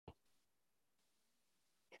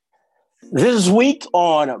This week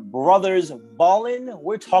on Brothers Ballin',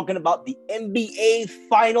 we're talking about the NBA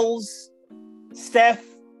Finals. Steph,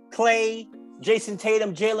 Clay, Jason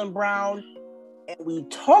Tatum, Jaylen Brown, and we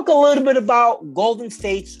talk a little bit about Golden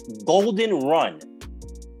State's golden run.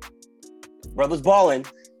 Brothers Ballin',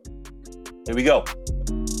 here we go.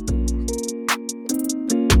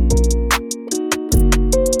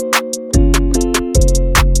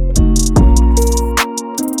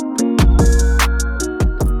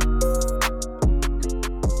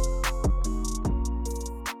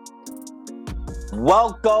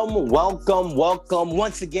 Welcome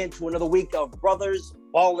once again to another week of Brothers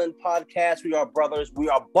Ballin' Podcast. We are brothers. We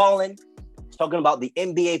are ballin'. Talking about the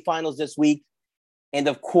NBA Finals this week. And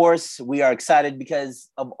of course, we are excited because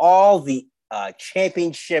of all the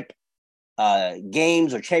championship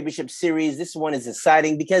games or championship series. This one is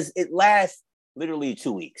exciting because it lasts literally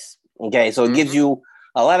 2 weeks. Okay, so it gives you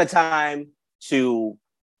a lot of time to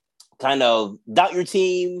kind of doubt your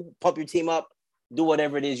team, pump your team up, do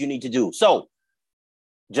whatever it is you need to do. So,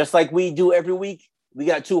 just like we do every week, we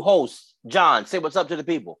got two hosts. John, say what's up to the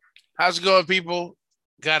people. How's it going, people?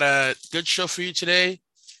 Got a good show for you today.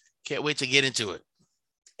 Can't wait to get into it.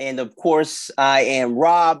 And of course, I am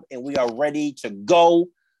Rob, and we are ready to go.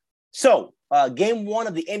 So, game one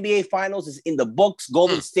of the NBA Finals is in the books.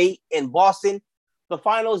 Golden State and Boston. The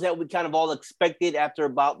finals that we kind of all expected after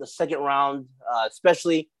about the second round,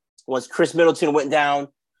 especially once Chris Middleton went down.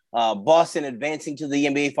 Boston advancing to the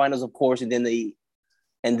NBA Finals, of course,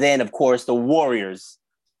 and then, of course, the Warriors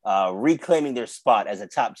reclaiming their spot as a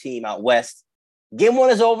top team out west. Game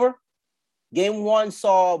one is over. Game one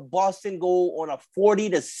saw Boston go on a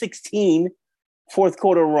 40-16 fourth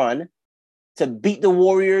quarter run to beat the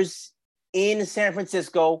Warriors in San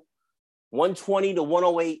Francisco,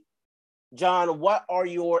 120-108. John, what are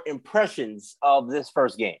your impressions of this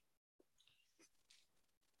first game?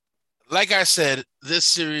 Like I said, this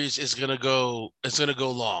series is gonna go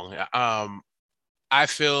long. I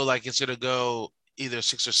feel like it's going to go either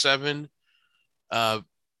 6 or 7.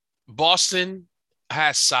 Boston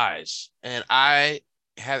has size, and I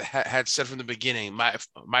had said from the beginning,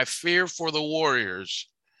 my fear for the Warriors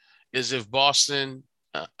is if Boston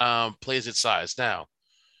plays its size. Now,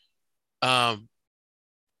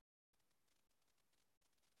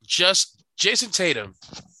 just Jason Tatum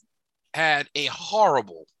had a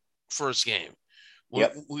horrible first game.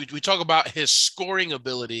 Yep. We talk about his scoring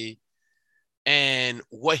ability and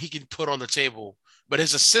what he can put on the table, but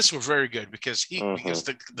his assists were very good because because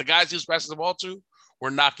the guys he was passing the ball to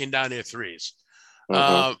were knocking down their threes.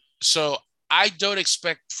 So I don't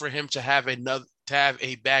expect for him to have a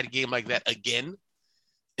bad game like that again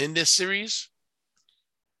in this series.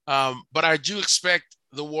 But I do expect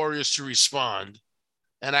the Warriors to respond,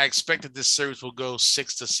 and I expect that this series will go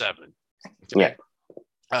 6-7. Yeah.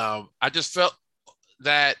 I just felt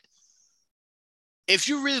that if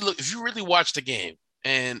you really watch the game,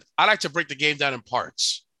 and I like to break the game down in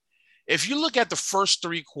parts. If you look at the first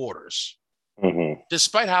 3 quarters,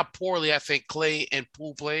 despite how poorly I think Clay and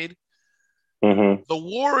Poole played, the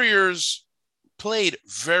Warriors played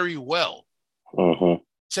very well.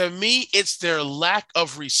 To me, it's their lack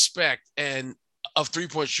of respect and of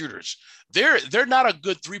 3-point shooters. They're not a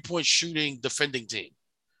good 3-point shooting defending team.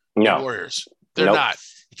 No. The Warriors. They're not,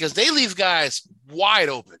 because they leave guys wide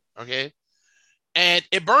open. Okay. And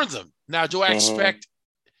it burns them. Now, do I expect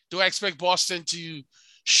Boston to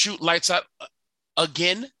shoot lights out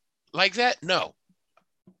again like that? No.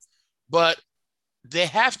 But they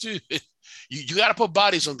have to. You got to put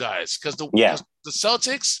bodies on guys because the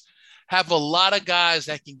Celtics have a lot of guys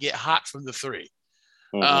that can get hot from the 3.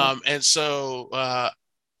 And so I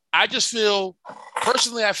just feel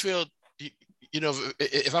personally, if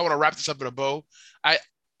I want to wrap this up in a bow,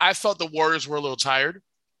 I felt the Warriors were a little tired.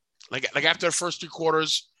 Like after the first 3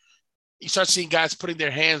 quarters, you start seeing guys putting their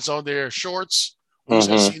hands on their shorts. You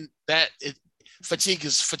start seeing that fatigue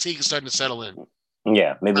is starting to settle in.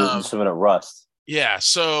 Yeah, maybe some of the rust. Yeah.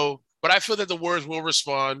 So, but I feel that the Warriors will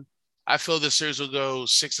respond. I feel this series will go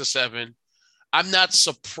 6-7. I'm not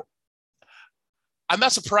surprised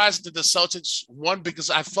that the Celtics won because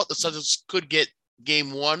I felt the Celtics could get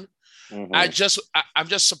game 1. I'm just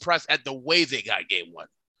surprised at the way they got game 1.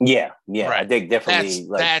 Yeah, right. I think definitely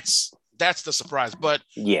that's the surprise. But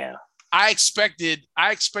yeah, I expected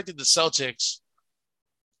the Celtics.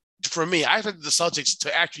 For me, I expected the Celtics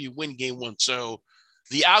to actually win game 1. So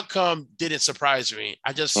the outcome didn't surprise me.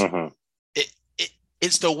 I just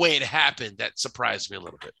it's the way it happened that surprised me a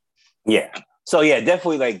little bit. Yeah. So yeah,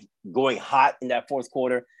 definitely like going hot in that fourth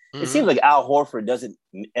quarter. It seems like Al Horford doesn't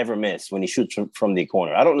ever miss when he shoots from the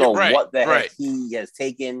corner. I don't know what the heck he has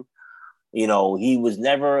taken. You know, he was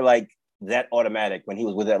never like that automatic when he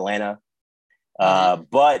was with Atlanta.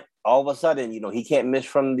 But all of a sudden, he can't miss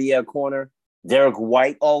from the corner. Derek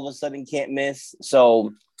White all of a sudden can't miss.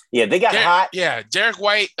 So, yeah, they got hot. Yeah, Derek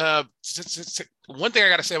White. One thing I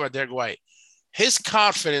got to say about Derek White, his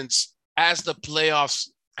confidence as the playoffs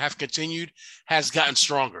have continued has gotten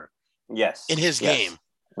stronger. Yes. In his game.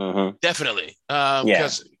 Mm-hmm. Definitely.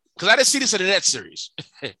 Because I didn't see this in the Nets series.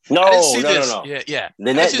 No. Yeah.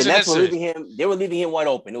 The Nets were leaving him. They were leaving him wide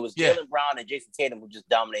open. It was Jaylen Brown and Jason Tatum who just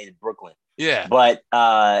dominated Brooklyn. Yeah. But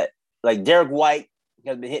like Derek White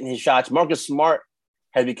has been hitting his shots. Marcus Smart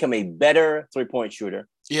has become a better 3-point shooter.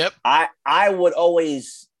 Yep. I would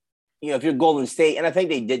always, if you're Golden State, and I think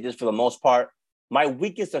they did this for the most part, my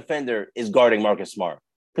weakest offender is guarding Marcus Smart.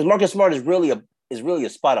 Because Marcus Smart is really a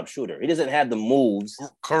spot-up shooter. He doesn't have the moves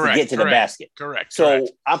to get to the basket. Correct. So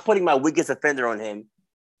I'm putting my weakest offender on him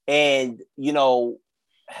and,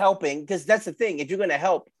 helping. Because that's the thing. If you're going to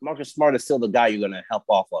help, Marcus Smart is still the guy you're going to help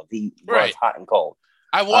off of. He runs hot and cold.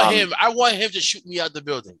 I want him to shoot me out the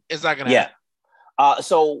building. It's not going to happen. I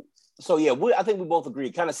think we both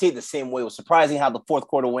agree. Kind of see it the same way. It was surprising how the fourth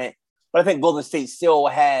quarter went. But I think Golden State still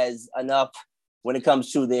has enough when it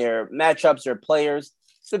comes to their matchups, their players.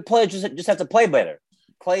 So the players just have to play better.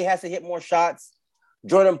 Clay has to hit more shots.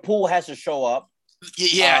 Jordan Poole has to show up.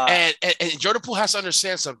 Yeah, and Jordan Poole has to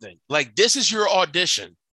understand something. Like, this is your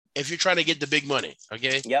audition if you're trying to get the big money,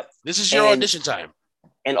 okay? Yep. This is your audition time.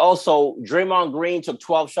 And also, Draymond Green took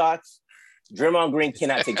 12 shots. Draymond Green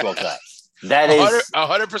cannot take 12 shots. That is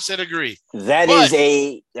 100% agree. That's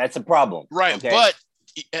a problem. Right, okay? But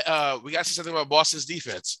we got to say something about Boston's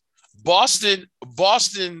defense. Boston,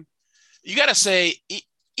 you got to say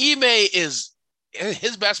Ime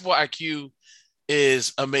his basketball IQ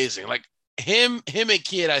is amazing. Like him and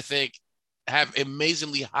Kidd, I think, have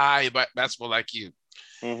amazingly high basketball IQ.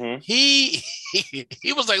 Mm-hmm.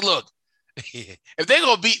 He was like, look, if they're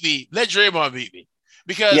gonna beat me, let Draymond beat me.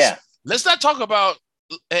 Because let's not talk about,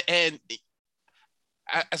 and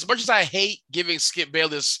as much as I hate giving Skip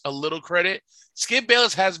Bayless a little credit, Skip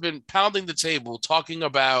Bayless has been pounding the table talking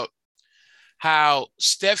about how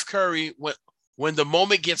Steph Curry, when the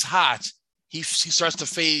moment gets hot, he starts to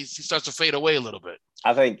fade away a little bit.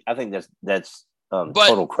 I think that's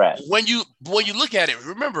total crap. When you look at it,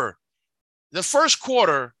 remember the first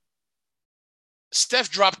quarter, Steph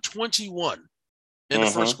dropped 21 in the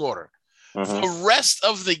first quarter. Mm-hmm. The rest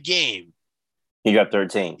of the game, he got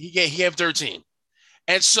 13. He gave 13,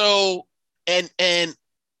 and so and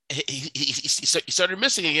he started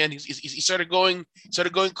missing again. He started going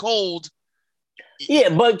cold. Yeah,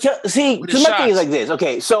 but see, because my thing is like this.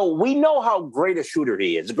 Okay, so we know how great a shooter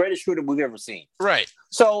he is, the greatest shooter we've ever seen. Right.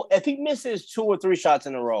 So if he misses 2 or 3 shots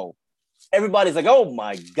in a row, everybody's like, "Oh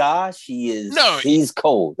my gosh, he's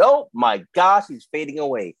cold. Oh my gosh, he's fading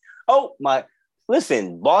away. Oh my."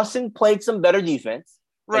 Listen, Boston played some better defense.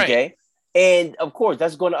 Right. Okay, and of course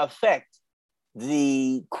that's going to affect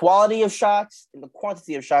the quality of shots and the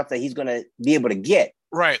quantity of shots that he's going to be able to get.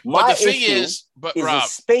 Right. My but the thing issue is Rob, the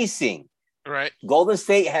spacing. Right. Golden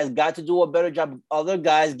State has got to do a better job of other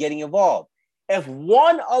guys getting involved. If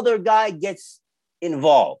one other guy gets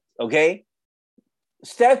involved, okay,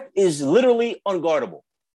 Steph is literally unguardable.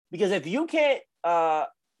 Because if you can't,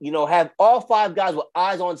 have all 5 guys with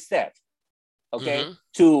eyes on Steph, okay,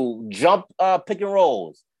 to jump pick and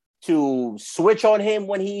rolls, to switch on him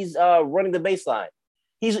when he's running the baseline,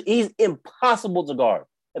 he's impossible to guard.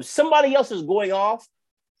 If somebody else is going off,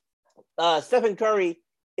 Stephen Curry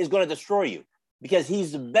is going to destroy you because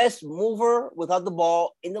he's the best mover without the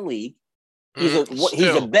ball in the league. He's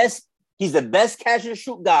the best catch and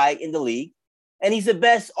shoot guy in the league, and he's the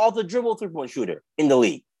best off the dribble 3-point shooter in the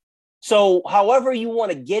league. So, however you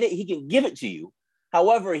want to get it, he can give it to you.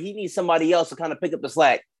 However, he needs somebody else to kind of pick up the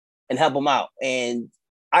slack and help him out. And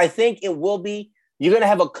I think it will be. You're going to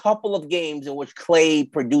have a couple of games in which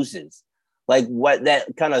Klay produces, like what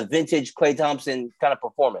that kind of vintage Klay Thompson kind of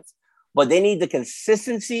performance. But they need the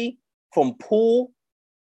consistency from Poole.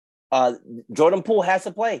 Jordan Poole has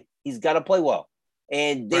to play. He's got to play well.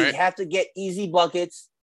 And they have to get easy buckets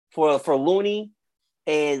for Looney.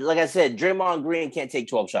 And like I said, Draymond Green can't take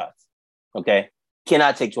 12 shots. Okay?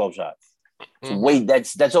 Cannot take 12 shots. Wait,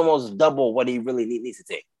 that's almost double what he really needs to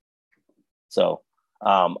take. So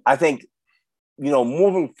I think,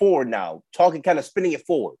 moving forward now, spinning it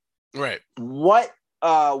forward. Right. What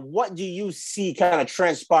do you see kind of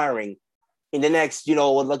transpiring in the next,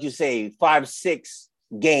 like you say, 5-6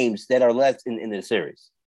 games that are left in the series?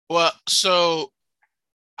 Well, so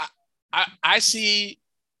I see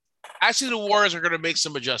the Warriors are going to make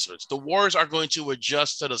some adjustments. The Warriors are going to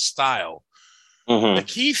adjust to the style. Mm-hmm. The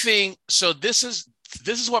key thing, so this is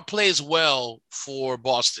this is what plays well for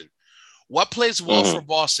Boston. What plays well for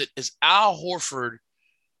Boston is Al Horford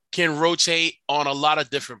can rotate on a lot of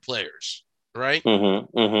different players, right?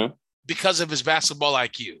 Because of his basketball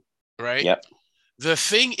IQ, right? Yep. The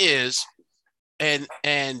thing is, and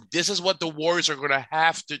this is what the Warriors are going to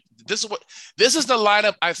have to. This is the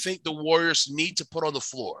lineup I think the Warriors need to put on the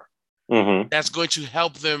floor. That's going to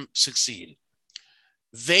help them succeed.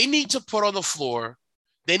 They need to put on the floor.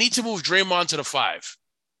 They need to move Draymond to the 5.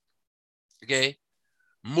 Okay,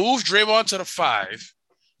 move Draymond to the 5.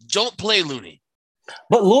 Don't play Looney.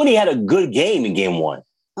 But Looney had a good game in game 1.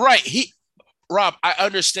 Right. Rob, I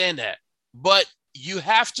understand that, but you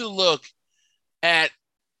have to look at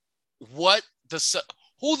what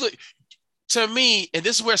to me, and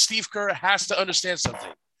this is where Steve Kerr has to understand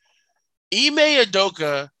something. Ime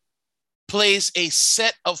Udoka plays a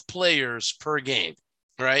set of players per game,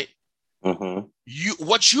 right?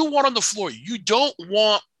 What you want on the floor, you don't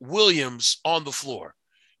want Williams on the floor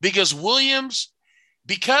because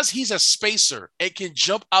he's a spacer and can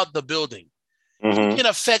jump out the building. He can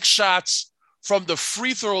affect shots from the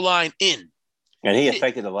free throw line in. And he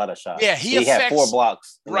affected a lot of shots. Yeah, he had 4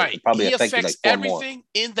 blocks. Right. Probably he affected affects like 4 everything more.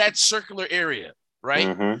 in that circular area,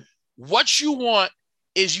 right? What you want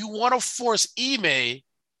is you want to force Ime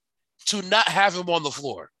to not have him on the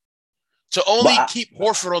floor, to only keep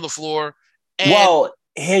Horford on the floor. Well,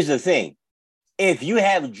 here's the thing. If you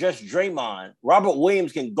have just Draymond, Robert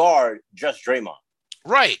Williams can guard just Draymond.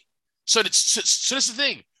 Right. So that's the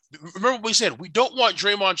thing. Remember what we said. We don't want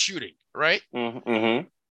Draymond shooting, right?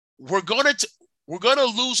 We're gonna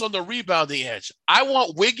lose on the rebounding edge. I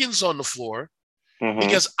want Wiggins on the floor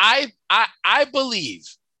because I believe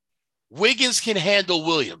Wiggins can handle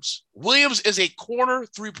Williams. Williams is a corner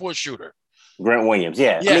 3-point shooter. Grant Williams,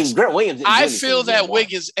 yeah. Yes. I mean, Grant Williams. I feel that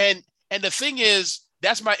Wiggins, and the thing is,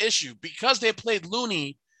 that's my issue. Because they played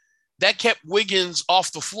Looney, that kept Wiggins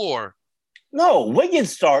off the floor. No,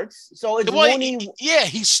 Wiggins starts. So it's Looney. Yeah,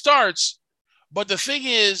 he starts. But the thing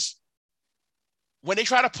is, when they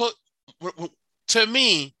try to put, to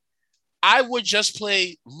me, I would just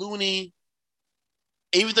play Looney,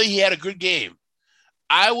 even though he had a good game.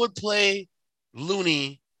 I would play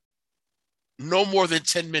Looney no more than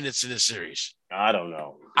 10 minutes in this series. I don't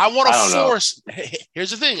know. I want to force.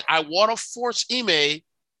 Here's the thing. I want to force Ime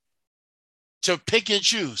to pick and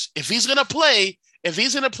choose. If he's going to play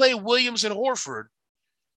Williams and Horford,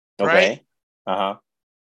 right?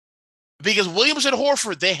 Because Williams and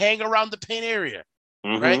Horford, they hang around the paint area,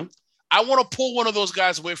 right? I want to pull one of those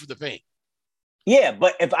guys away from the paint. Yeah,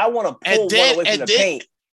 but if I want to pull one away from the paint.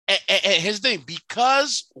 And here's the thing,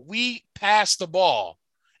 because we pass the ball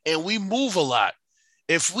and we move a lot,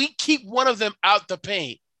 if we keep one of them out the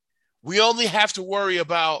paint, we only have to worry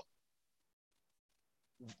about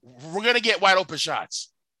we're going to get wide open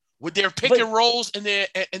shots. With their pick and rolls and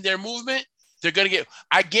their movement, they're going to get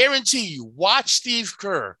 – I guarantee you, watch Steve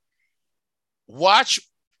Kerr. Watch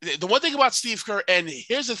 – the one thing about Steve Kerr, and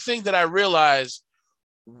here's the thing that I realized,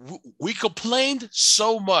 we complained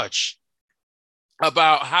so much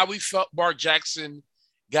about how we felt Mark Jackson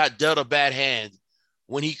got dealt a bad hand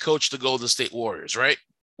when he coached the Golden State Warriors, right?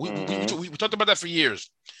 We talked about that for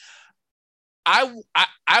years. I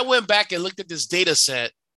went back and looked at this data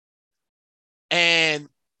set, and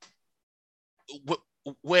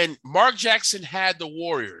when Mark Jackson had the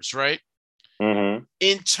Warriors, right?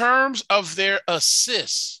 In terms of their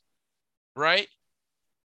assists, right?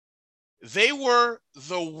 They were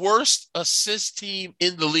the worst assist team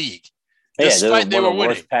in the league. Despite they were winning.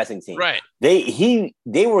 Worst passing team. Right. They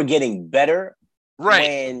were getting better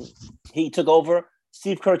when he took over.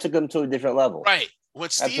 Steve Kerr took them to a different level. Right.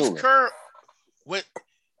 When Steve Kerr went,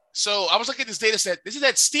 so I was looking at this data set. This is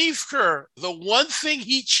that Steve Kerr, the one thing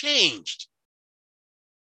he changed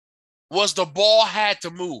was the ball had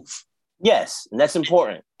to move. Yes, and that's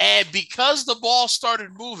important. And because the ball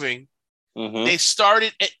started moving, they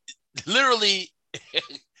started literally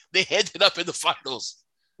they ended up in the finals.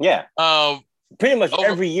 Yeah. Pretty much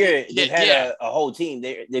every year they've had a whole team.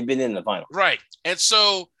 They've been in the finals. Right. And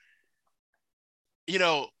so,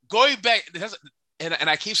 going back, and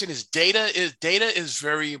I keep saying this, data is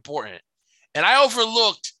very important. And I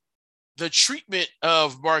overlooked the treatment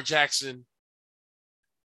of Mark Jackson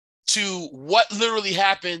to what literally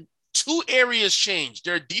happened. 2 areas changed.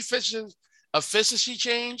 Their defensive efficiency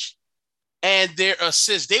changed and their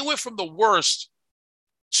assists. They went from the worst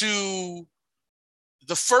to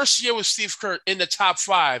the first year with Steve Kerr in the top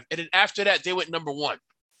 5. And then after that, they went number 1.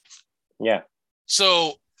 Yeah.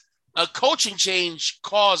 So a coaching change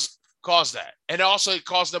caused that. And also it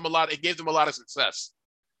caused them a lot. It gave them a lot of success.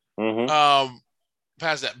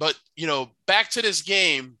 past that. But back to this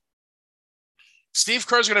game, Steve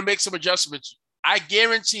Kerr's going to make some adjustments. I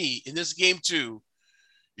guarantee in this game too,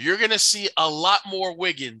 you're going to see a lot more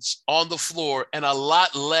Wiggins on the floor and a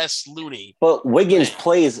lot less Looney. But Wiggins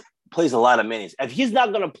plays a lot of minutes. If he's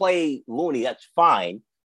not going to play Looney, that's fine.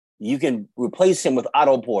 You can replace him with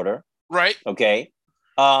Otto Porter. Right. Okay.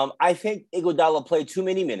 I think Iguodala played too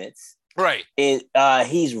many minutes. Right. And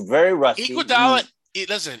he's very rusty. Iguodala,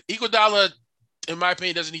 in my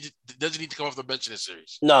opinion, doesn't need to come off the bench in this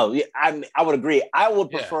series. No, I would agree. I would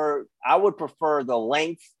prefer the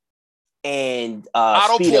length and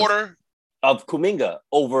Otto speed Porter of Kuminga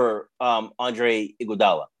over Andre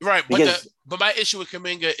Iguodala. Right, but my issue with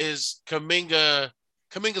Kuminga is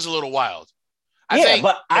Kuminga's a little wild.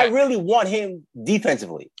 I really want him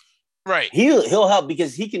defensively. Right. He'll help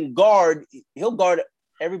because he'll guard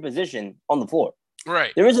every position on the floor.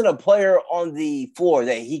 Right. There isn't a player on the floor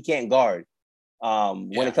that he can't guard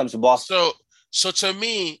when it comes to Boston. So to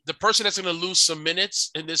me, the person that's going to lose some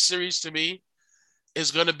minutes in this series to me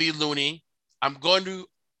is going to be Looney. I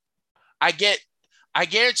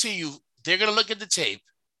guarantee you they're going to look at the tape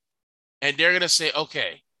and they're going to say,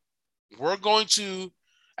 okay, we're going to,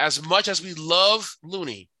 as much as we love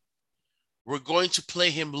Looney, we're going to play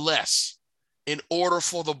him less in order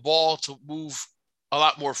for the ball to move a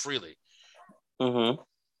lot more freely. Mm-hmm.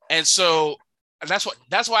 And so that's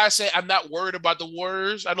why I say I'm not worried about the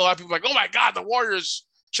Warriors. I know a lot of people are like, oh my God, the Warriors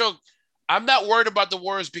choke. I'm not worried about the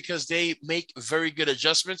Warriors because they make very good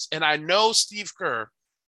adjustments. And I know Steve Kerr,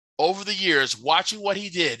 over the years, watching what he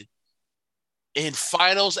did in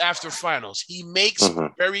finals after finals, he makes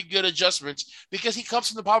very good adjustments because he comes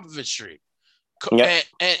from the Popovich tree. Yep.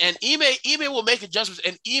 And Ime will make adjustments,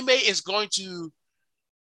 and Ime is going to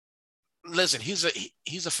listen.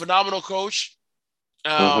 He's a phenomenal coach.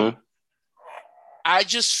 I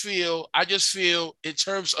just feel in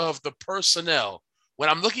terms of the personnel, when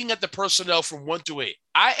I'm looking at the personnel from 1 to 8,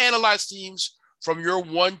 I analyze teams from your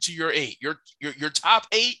 1 to your 8, your top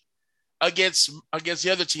 8 against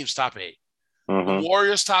the other team's top 8. The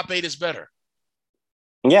Warriors' top 8 is better.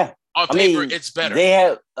 Yeah. On paper, it's better. They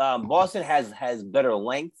have Boston has better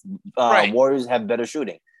length. Right. Warriors have better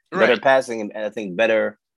shooting, better passing, and I think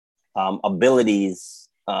better abilities.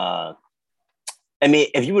 I mean,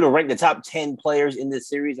 if you were to rank the top 10 players in this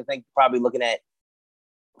series, I think probably looking at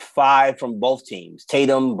 5 from both teams: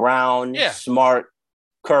 Tatum, Brown, Smart,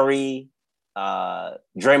 Curry,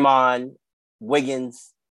 Draymond,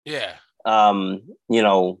 Wiggins. Yeah.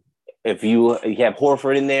 If you have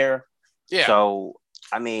Horford in there. Yeah. So,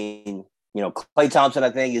 I mean, Klay Thompson, I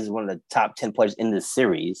think, is one of the top 10 players in this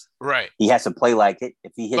series. Right. He has to play like it.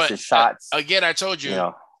 If he hits his shots. Again, I told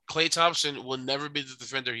you, Klay Thompson will never be the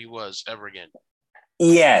defender he was ever again.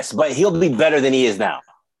 Yes, but he'll be better than he is now.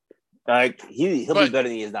 Like he'll be better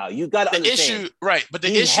than he is now. You got to understand. But the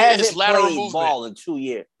issue is lateral movement. Ball in 2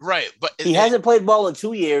 years. Right, but he hasn't played ball in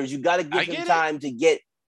 2 years. You got to give him time to get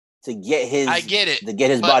his. I get it. To get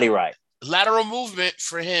his body right. Lateral movement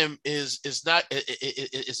for him is not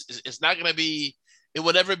going to be. It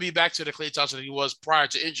will never be back to the Klay Thompson that he was prior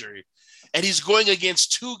to injury, and he's going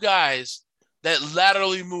against 2 guys that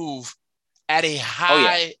laterally move at a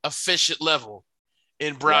high efficient level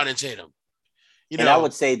in Brown and Tatum. And I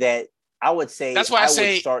would say that's why I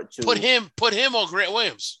say start to put him on Grant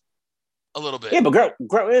Williams a little bit. Yeah, but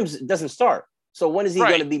Grant Williams doesn't start. So when is he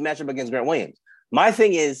going to be matched up against Grant Williams? My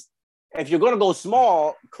thing is, if you're going to go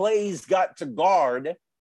small, Klay's got to guard,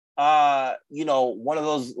 one of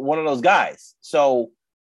those guys. So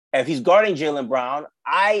if he's guarding Jaylen Brown,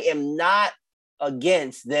 I am not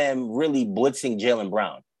against them really blitzing Jaylen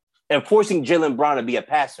Brown and forcing Jaylen Brown to be a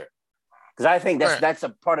passer. Because I think that's a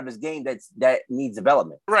part of his game that needs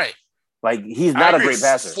development. Right. Like he's not a great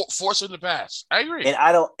passer. Force him to pass. I agree. And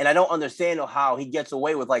I don't understand how he gets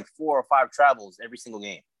away with like 4 or 5 travels every single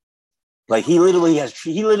game. Like he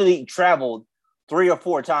literally traveled 3 or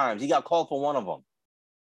 4 times. He got called for one of them.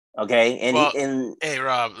 Okay. Hey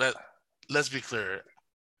Rob, let's be clear.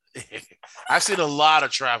 I've seen a lot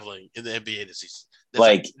of traveling in the NBA this season.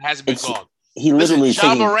 Hasn't been gone. He literally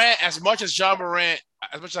John Morant, as much as I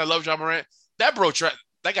love John Morant,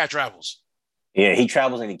 that guy travels. Yeah, he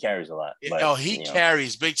travels and he carries a lot. But, he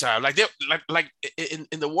carries big time. Like in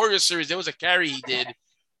the Warriors series, there was a carry he did.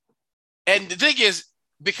 And the thing is,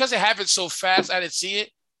 because it happened so fast, I didn't see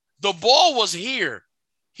it. The ball was here.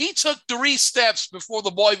 He took 3 steps before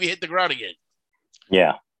the ball even hit the ground again.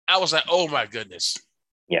 Yeah. I was like, oh my goodness.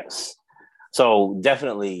 Yes. So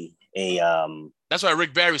definitely that's why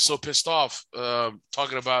Rick Barry's so pissed off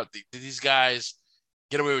talking about these guys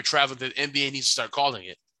get away with traveling. The NBA needs to start calling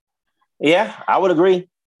it. Yeah, I would agree.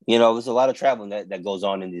 There's a lot of traveling that goes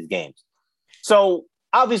on in these games. So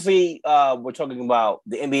obviously, we're talking about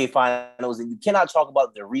the NBA Finals, and you cannot talk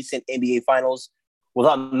about the recent NBA Finals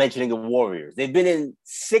without mentioning the Warriors. They've been in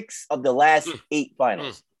 6 of the last 8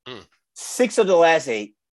 finals. 6 of the last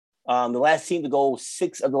 8. The last team to go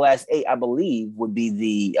 6 of the last 8, I believe, would be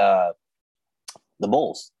the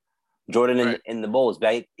Bulls. Jordan and the Bulls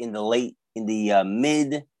back in the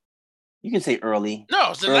mid. You can say early.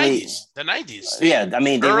 No, it's the 90s. The 90s. Yeah, I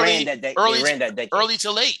mean they ran that decade. Early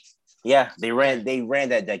to late. Yeah, they ran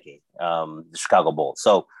that decade. The Chicago Bulls.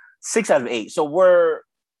 So 6 out of 8. So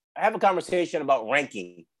I have a conversation about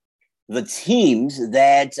ranking the teams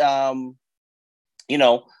that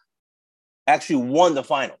actually won the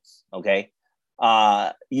finals. Okay.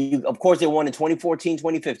 Of course they won in 2014,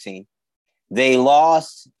 2015. They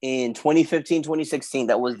lost in 2015, 2016.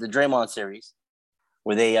 That was the Draymond series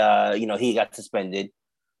where they he got suspended.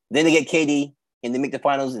 Then they get KD and they make the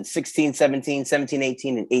finals in 16, 17, 17,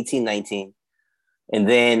 18, and 18, 19. And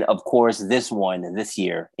then, of course, this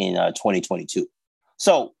year in 2022.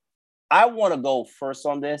 So I want to go first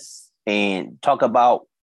on this and talk about,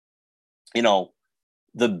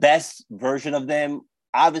 the best version of them.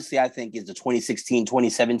 Obviously, I think is the 2016,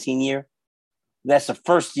 2017 year. That's the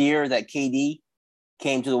first year that KD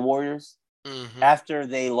came to the Warriors after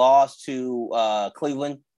they lost to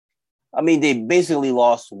Cleveland. I mean, they basically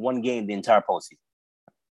lost one game the entire postseason.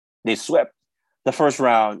 They swept the first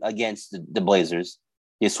round against the Blazers.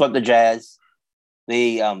 They swept the Jazz.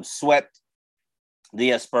 They swept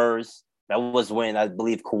the Spurs. That was when I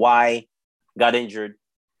believe Kawhi got injured.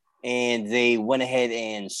 And they went ahead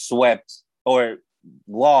and swept or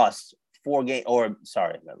lost 4 games,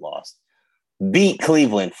 beat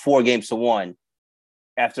Cleveland 4-1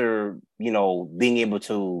 after, being able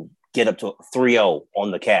to get up to 3-0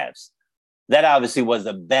 on the Cavs. That obviously was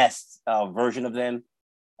the best version of them.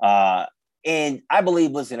 And I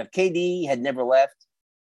believe, listen, if KD had never left,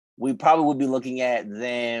 we probably would be looking at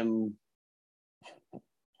them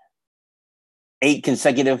 8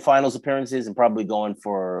 consecutive finals appearances and probably going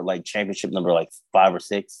for like championship number like 5 or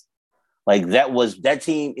 6. Like that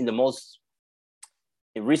team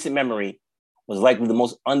in recent memory was likely the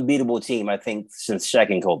most unbeatable team, I think, since Shaq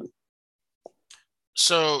and Kobe.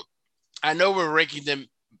 So I know we're ranking them,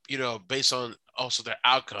 based on also their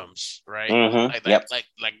outcomes, right?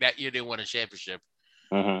 Like that year they won a championship.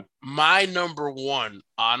 My number one,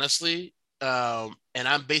 honestly, and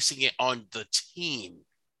I'm basing it on the team.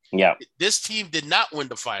 Yeah. This team did not win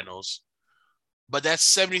the finals, but that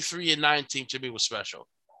 73-9 team to me was special.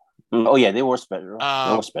 Oh, yeah, they were special.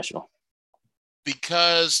 They were special.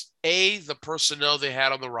 Because, the personnel they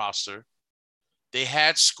had on the roster, they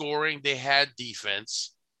had scoring, they had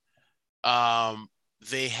defense.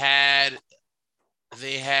 They had,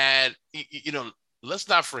 let's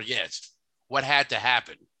not forget what had to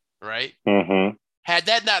happen, right? Had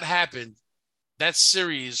that not happened, that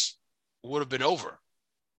series would have been over.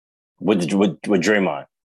 With Draymond.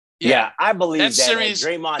 Yeah, I believe that series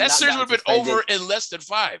would have been over in less than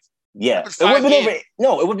 5. Yeah, it would have been over.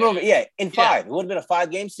 No, it would have been over. Yeah, in 5. It would have been a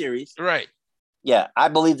 5-game series. Right. Yeah, I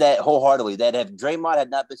believe that wholeheartedly. That if Draymond had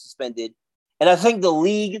not been suspended, and I think the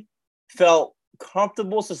league felt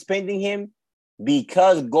comfortable suspending him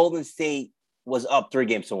because Golden State was up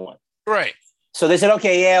 3-1. Right. So they said,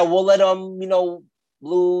 okay, yeah, we'll let them,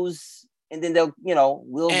 lose, and then they'll,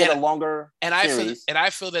 we'll get a longer series. I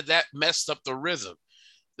feel that messed up the rhythm.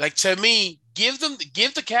 Like, to me, give the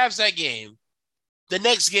Cavs that game. The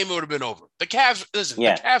next game it would have been over. The Cavs, the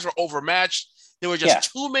Cavs were overmatched. There were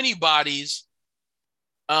just too many bodies.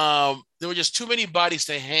 There were just too many bodies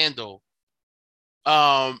to handle.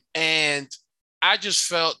 And I just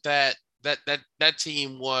felt that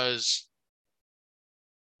team was,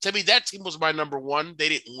 to me, that team was my number one. They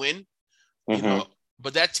didn't win,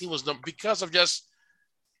 but that team was because of just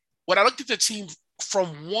when I looked at the team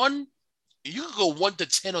from 1, you could go 1 to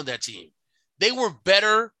 10 on that team. They were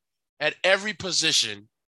better at every position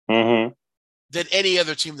than any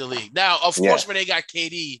other team in the league. Now, of course, when they got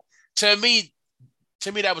KD, to me,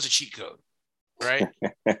 that was a cheat code, right?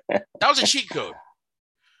 That was a cheat code.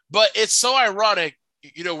 But it's so ironic,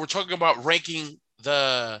 we're talking about ranking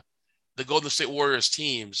the Golden State Warriors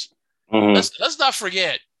teams. Let's not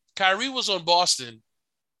forget, Kyrie was on Boston.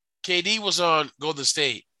 KD was on Golden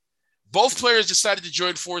State. Both players decided to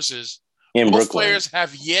join forces. Both Brooklyn. Players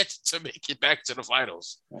have yet to make it back to the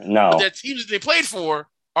finals. No. But their teams that they played for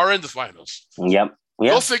are in the finals. Yep.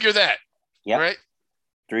 Go figure that. Yep. Right?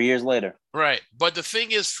 3 years later. Right. But the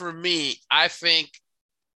thing is, for me, I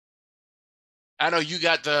know you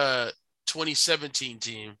got the 2017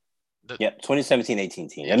 team. 2017-18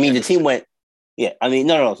 team. I mean, the team went Yeah, I mean,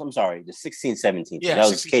 no. I'm sorry. The 16-17 team. Yeah, That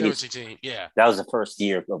was 16, KD. team. Yeah. That was the first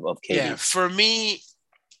year of KD. Yeah, for me,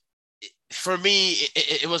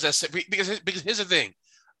 it was that because here's the thing.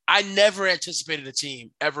 I never anticipated a team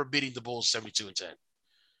ever beating the Bulls 72-10.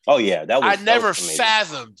 Oh yeah, I never amazing.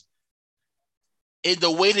 fathomed in the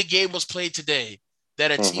way the game was played today that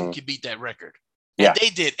a team Mm-hmm. could beat that record. And Yeah. they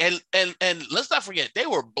did. And let's not forget, they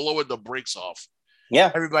were blowing the brakes off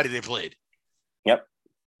Yeah. everybody they played. Yep.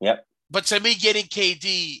 But to me, getting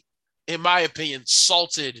KD, in my opinion,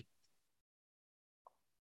 salted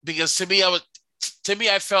because to me,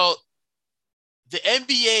 I felt the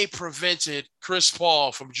NBA prevented Chris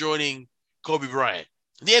Paul from joining Kobe Bryant.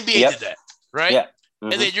 The NBA did that, right? Yeah.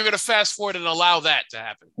 Mm-hmm. And then you're going to fast forward and allow that to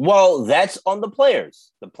happen. Well, that's on the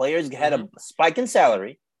players. The players had a spike in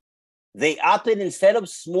salary. They opted, instead of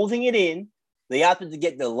smoothing it in, they opted to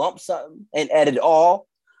get the lump sum and added all,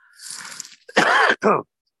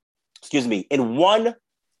 excuse me, in one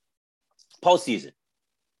postseason.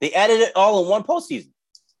 They added it all in one postseason.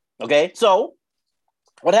 Okay, so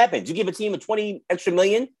what happens? You give a team a 20 extra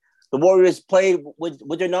million. The Warriors played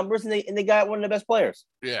with their numbers, and they got one of the best players.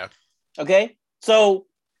 Yeah. Okay, so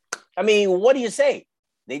I mean, what do you say?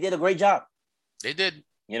 They did a great job. They did.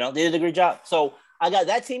 They did a great job. So I got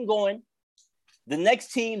that team going. The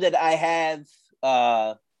next team that I have,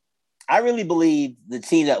 I really believe the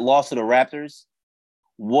team that lost to the Raptors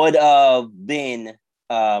would have been,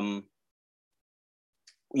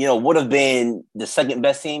 would have been the second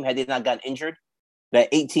best team had they not gotten injured.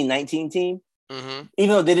 That 18-19 team. Mm-hmm.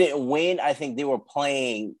 Even though they didn't win, I think they were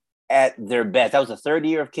playing at their best. That was the third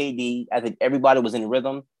year of KD. I think everybody was in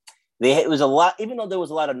rhythm. It was a lot, even though there was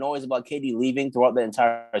a lot of noise about KD leaving throughout the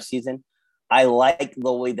entire season. I like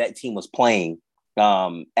the way that team was playing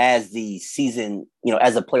as the season,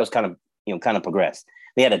 as the playoffs kind of progressed.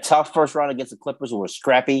 They had a tough first round against the Clippers, who were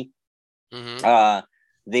scrappy. Mm-hmm.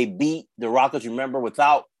 They beat the Rockets, remember,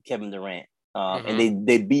 without Kevin Durant. And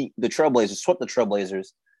they beat the Trailblazers, swept the Trailblazers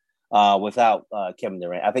without Kevin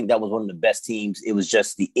Durant. I think that was one of the best teams. It was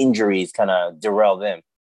just the injuries kind of derailed them.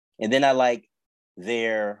 And then I like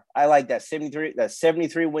that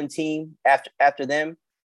 73 win team after them.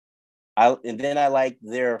 And then I like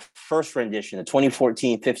their first rendition, the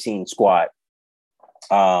 2014-15 squad.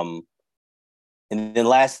 And then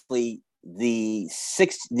lastly, what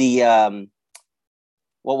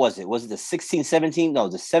was it? Was it the 16-17? No,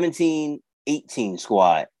 the 17-18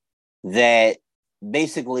 squad that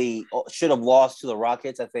basically should have lost to the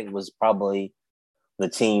Rockets. I think was probably the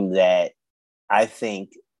team that I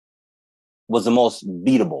think was the most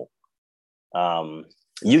beatable.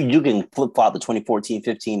 You can flip-flop the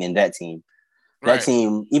 2014-15 in that team. That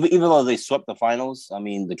team, even though they swept the finals, I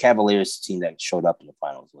mean, the Cavaliers team that showed up in the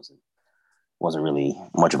finals wasn't really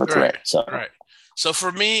much of a threat. So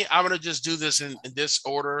for me, I'm going to just do this in this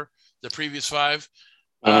order, the previous five.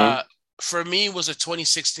 For me, was a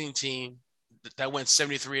 2016 team that went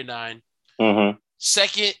 73-9. Mm-hmm.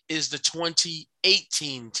 Second is the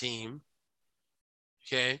 2018 team.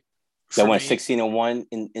 Okay. That went 16-1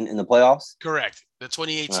 in the playoffs? Correct. The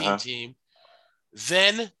 2018 team.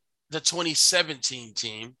 Then the 2017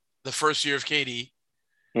 team, the first year of KD.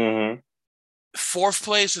 Mm-hmm. Fourth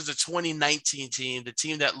place is the 2019 team, the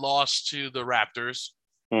team that lost to the Raptors.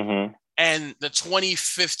 Mm-hmm. And the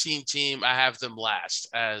 2015 team, I have them last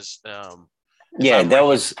as I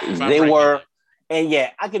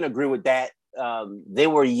can agree with that. They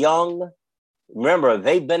were young. Remember,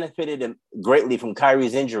 they benefited greatly from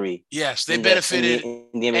Kyrie's injury. Yes, they benefited in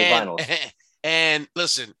the NBA Finals. And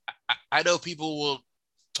listen, I know people will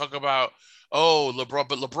talk about, LeBron,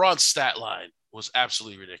 but LeBron's stat line was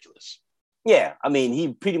absolutely ridiculous. Yeah, I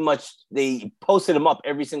mean, they posted him up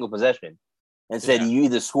every single possession and said you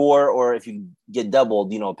either score or if you get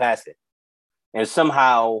doubled, pass it. And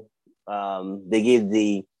somehow they gave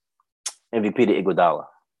the MVP to Iguodala,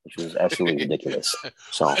 which was absolutely ridiculous.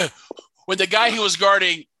 So when the guy he was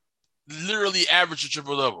guarding literally averaged a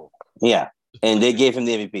triple-double. Yeah, and they gave him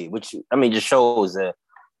the MVP, which, I mean, just shows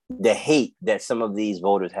the hate that some of these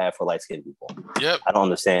voters have for light-skinned people. Yep. I don't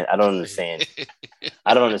understand. I don't understand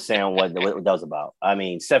what that was about. I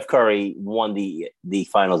mean, Steph Curry won the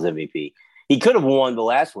Finals MVP. He could have won the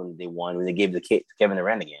last one they won when they gave the Kevin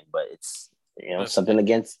Durant again, but it's something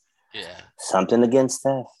against Steph. Something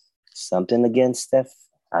against Steph.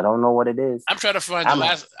 I don't know what it is. I'm trying to find the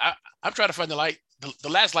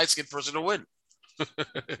last light-skinned person to win.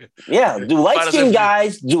 Yeah, do light-skinned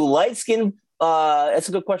guys that's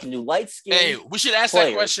a good question. Do light-skinned Hey, we should ask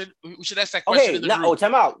that question. We should ask that question in the group.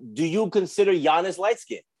 Time out. Do you consider Giannis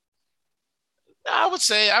light-skinned? I would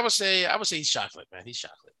say he's chocolate, man. He's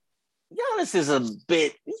chocolate. Giannis is a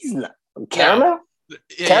bit. He's not. Caramel?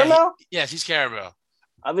 Yeah, Caramel? yes, he's caramel.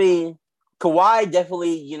 I mean, Kawhi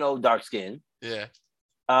definitely, dark skin. Yeah.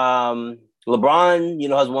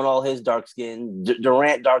 LeBron, has won all his dark skin.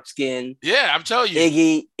 Durant, dark skin. Yeah, I'm telling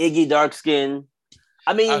you. Iggy, dark skin.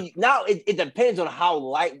 I mean, now it depends on how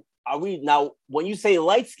light are we. Now, when you say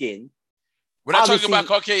light skin, we're not talking about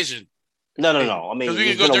Caucasian. No. I mean, because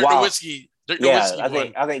we can go Dirk Nowitzki.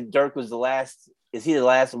 I think Dirk was the last. Is he the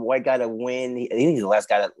last white guy to win? I think he's the last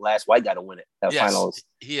white guy to win it. That finals.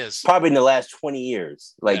 He is. Probably in the last 20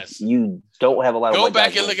 years. You don't have a lot of white guys. Go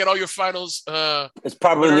back and look at all your finals. It's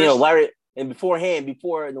probably Larry, and before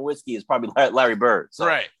Nowitzki is probably Larry Bird. So,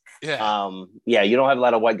 right. Yeah. You don't have a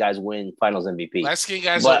lot of white guys win finals MVP. Light skin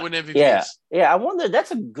guys don't win MVPs. Yeah. I wonder.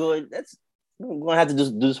 I'm gonna have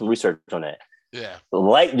to do some research on that. Yeah. Do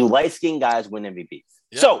light skinned guys win MVPs?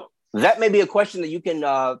 Yep. So that may be a question that you can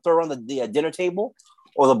throw on the dinner table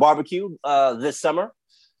or the barbecue this summer.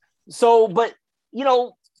 So, but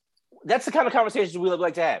that's the kind of conversations we would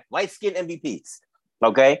like to have. Light skinned MVPs.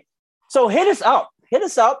 Okay. So hit us up,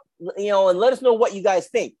 and let us know what you guys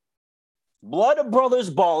think.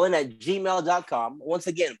 bloodbrothersballin@gmail.com. Once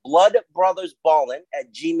again,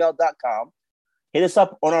 bloodbrothersballin@gmail.com. Hit us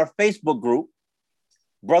up on our Facebook group,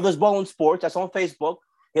 Brothers Ballin Sports. That's on Facebook.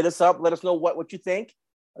 Hit us up. Let us know what you think.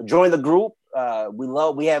 Join the group.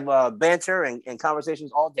 We have banter and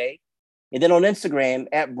conversations all day. And then on Instagram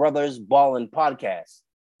 @Brothers Ballin Podcast.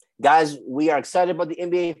 Guys, we are excited about the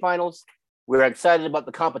NBA Finals. We're excited about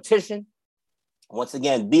the competition. Once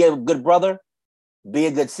again, be a good brother. Be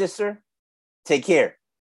a good sister. Take care.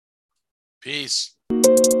 Peace.